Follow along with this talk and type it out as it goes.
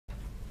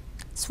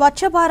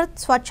స్వచ్ఛ భారత్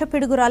స్వచ్ఛ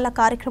పిడుగురాళ్ల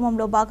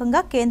కార్యక్రమంలో భాగంగా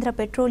కేంద్ర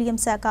పెట్రోలియం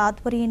శాఖ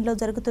ఆధ్వర్యంలో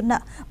జరుగుతున్న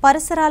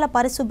పరిసరాల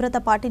పరిశుభ్రత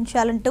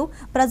పాటించాలంటూ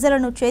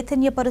ప్రజలను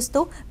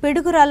చైతన్యపరుస్తూ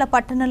పిడుగురాళ్ల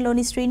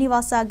పట్టణంలోని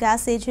Srinivasa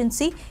gas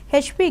agency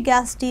HP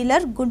gas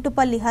dealer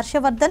Guntupalli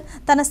Harshavardhan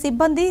తన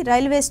సిబ్బంది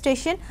railway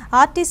station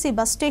RTC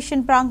bus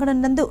station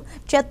ప్రాంగణం నందు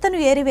చెత్తను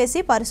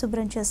ఏరివేసి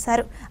పరిశుభ్రం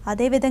చేశారు.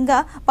 అదేవిధంగా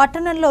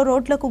పట్టణంలో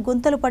రోడ్లకు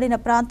గుంతలు పడిన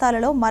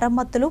ప్రాంతాలలో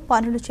మరమ్మతులు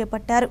పనులు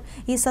చేపట్టారు.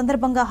 ఈ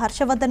సందర్భంగా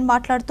హర్షవర్ధన్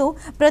మాట్లాడుతూ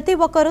ప్రతి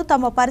ఒక్కరూ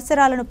తమ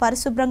పరిసరాలను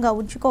పరిశుభ్రంగా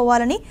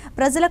ఉంచుకోవాలని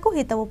ప్రజలకు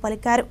హితవు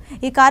పలికారు.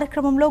 ఈ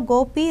కార్యక్రమంలో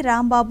గోపి,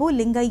 రాంబాబు,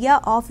 లింగయ్య,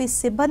 ఆఫీస్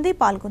సిబ్బంది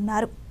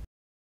పాల్గొన్నారు.